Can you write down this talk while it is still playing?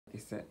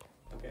です。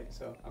 Okay,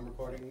 so I'm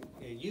recording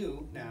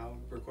you now,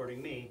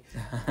 recording me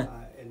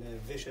in a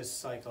vicious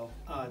cycle.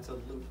 It's a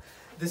loop.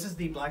 This is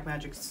the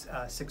Blackmagic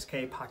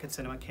 6K Pocket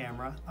Cinema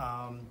camera.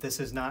 This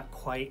is not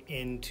quite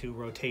into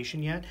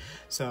rotation yet,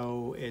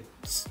 so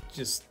it's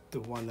just the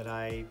one that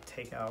I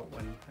take out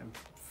when I'm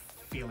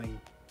feeling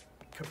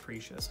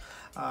capricious.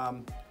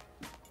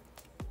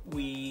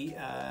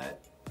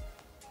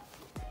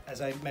 As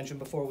I mentioned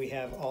before, we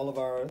have all of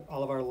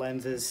our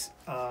lenses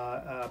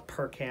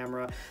per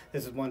camera.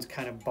 This is one's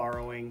kind of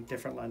borrowing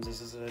different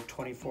lenses. This is a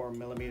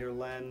 24mm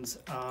lens.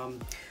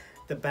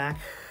 The back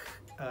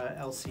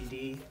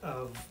LCD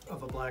of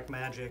a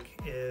Blackmagic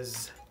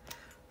is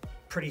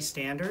pretty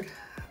standard.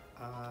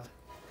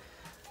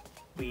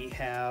 We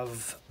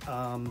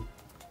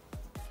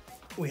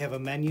have a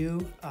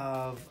menu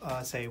of,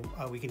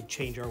 we can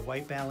change our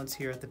white balance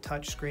here at the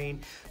touch screen.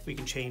 We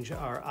can change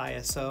our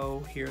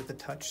ISO here at the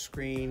touch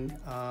screen.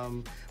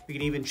 We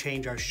can even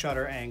change our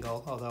shutter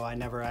angle, although I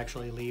never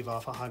actually leave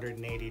off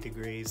 180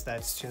 degrees.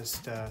 That's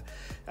just a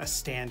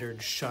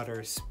standard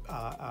shutter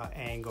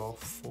angle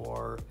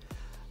for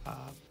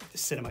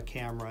cinema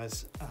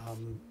cameras.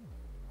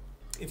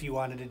 If you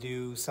wanted to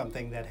do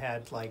something that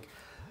had like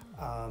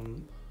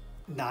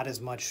not as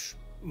much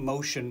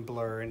motion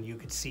blur and you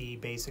could see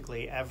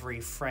basically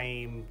every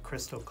frame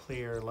crystal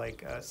clear,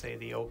 like say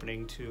the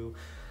opening to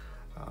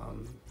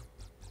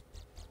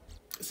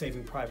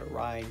Saving Private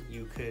Ryan,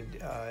 you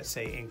could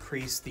say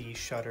increase the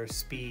shutter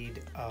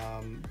speed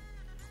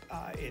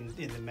in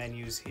the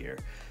menus here.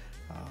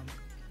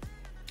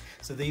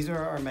 So these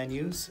are our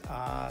menus.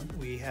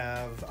 We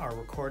have our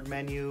record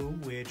menu,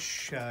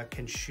 which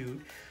can shoot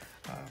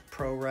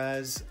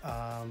ProRes,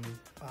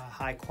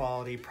 high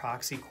quality,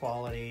 proxy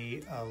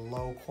quality,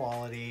 low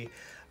quality,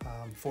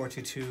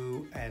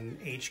 422, and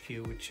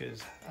HQ, which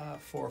is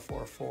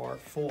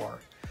 4444.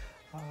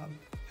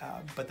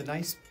 But the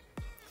nice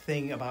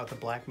thing about the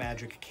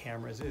Blackmagic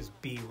cameras is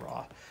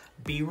B-RAW.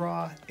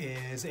 B-RAW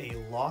is a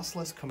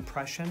lossless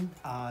compression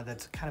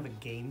that's kind of a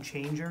game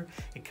changer.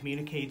 It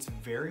communicates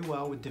very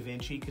well with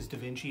DaVinci because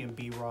DaVinci and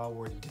B-RAW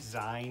were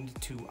designed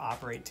to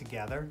operate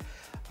together,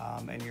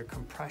 and your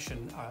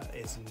compression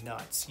is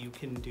nuts. You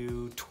can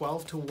do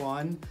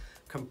 12:1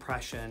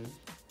 compression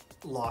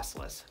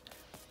lossless.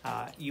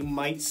 You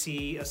might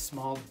see a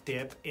small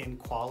dip in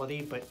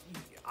quality, but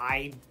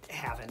I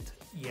haven't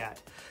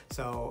yet.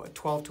 So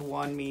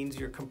 12:1 means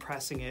you're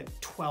compressing it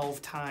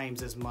 12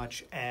 times as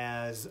much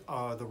as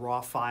the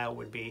raw file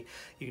would be.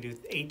 You can do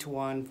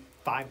 8:1,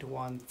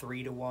 5:1,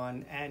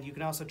 3:1, and you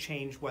can also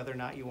change whether or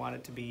not you want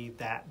it to be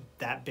that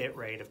bit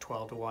rate of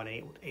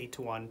 12:1,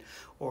 8:1,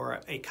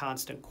 or a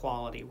constant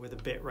quality where the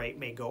bit rate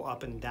may go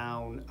up and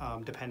down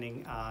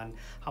depending on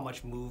how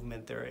much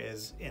movement there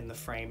is in the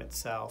frame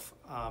itself.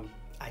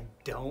 I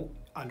don't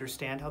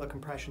understand how the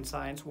compression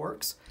science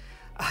works.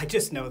 I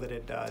just know that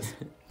it does.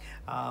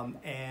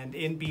 And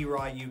in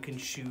B-RAW you can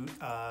shoot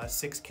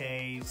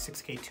 6K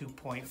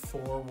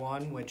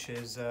 2.41, which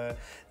is that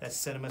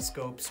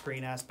CinemaScope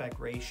screen aspect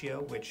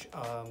ratio, which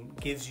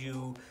gives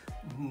you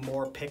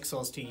more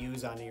pixels to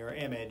use on your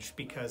image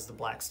because the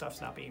black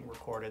stuff's not being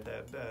recorded,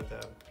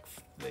 the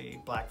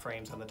black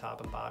frames on the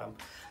top and bottom.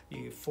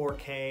 You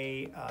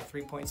 4K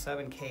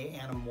 3.7K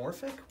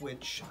anamorphic,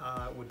 which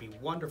would be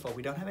wonderful.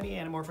 We don't have any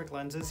anamorphic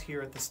lenses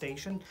here at the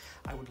station.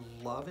 I would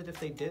love it if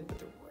they did, but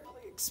they're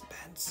really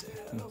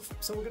expensive.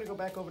 So we're gonna go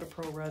back over to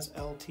ProRes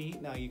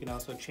LT. Now you can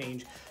also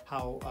change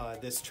how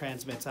this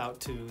transmits out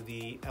to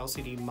the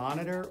LCD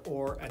monitor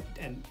or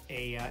an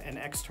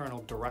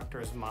external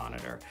director's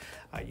monitor.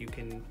 You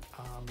can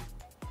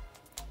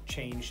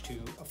change to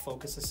a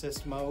focus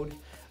assist mode.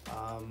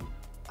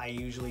 I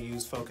usually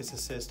use Focus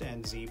Assist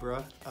and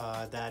Zebra.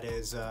 That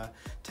is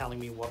telling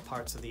me what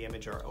parts of the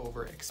image are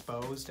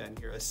overexposed, and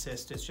your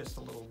assist is just a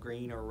little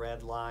green or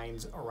red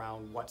lines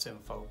around what's in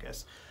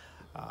focus.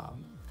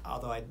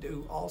 Although I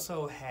do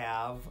also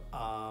have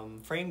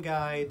frame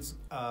guides,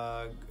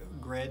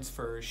 grids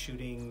for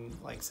shooting,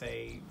 like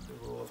say the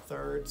rule of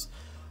thirds,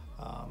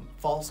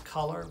 false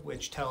color,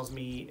 which tells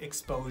me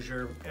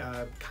exposure,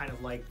 kind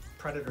of like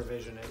Predator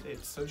Vision.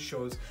 It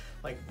shows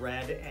like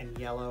red and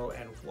yellow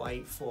and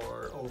white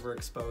for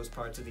overexposed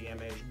parts of the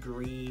image.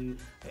 Green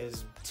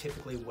is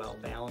typically well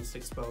balanced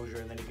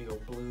exposure, and then you can go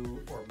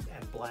blue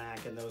and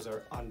black, and those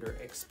are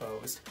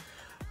underexposed.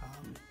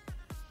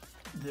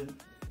 The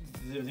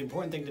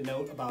important thing to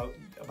note about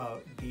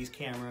these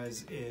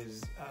cameras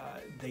is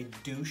they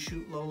do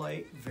shoot low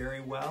light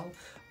very well,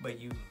 but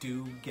you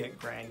do get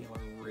granular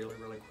really,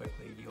 really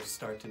quickly. You'll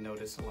start to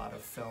notice a lot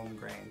of film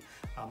grain.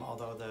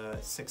 Although the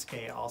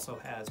 6K also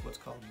has what's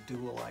called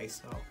dual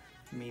ISO.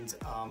 It means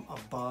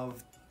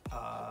above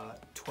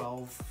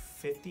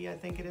 1250, I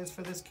think it is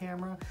for this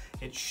camera,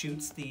 it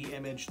shoots the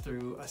image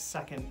through a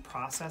second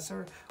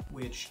processor,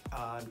 which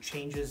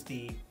changes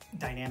the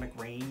dynamic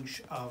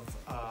range of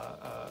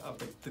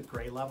the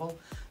gray level.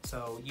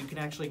 So you can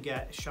actually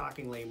get,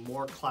 shockingly,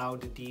 more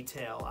cloud to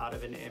detail out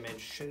of an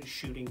image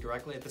shooting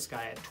directly at the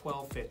sky at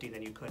 1250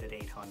 than you could at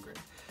 800,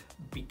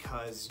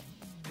 because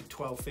the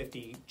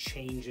 1250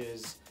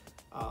 changes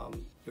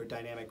your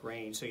dynamic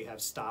range, so you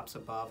have stops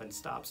above and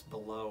stops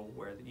below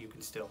where you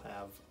can still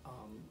have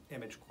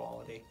image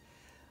quality.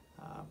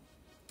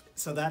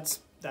 So that's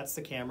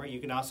the camera. You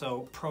can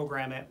also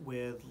program it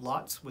with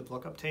LUTs, with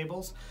lookup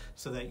tables,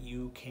 so that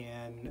you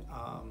can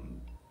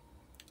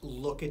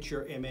look at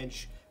your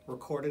image,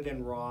 record it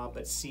in RAW,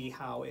 but see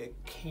how it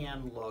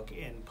can look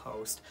in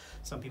post.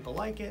 Some people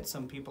like it,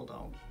 some people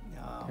don't,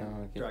 okay.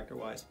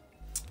 director-wise.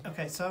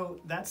 Okay, so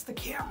that's the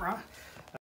camera.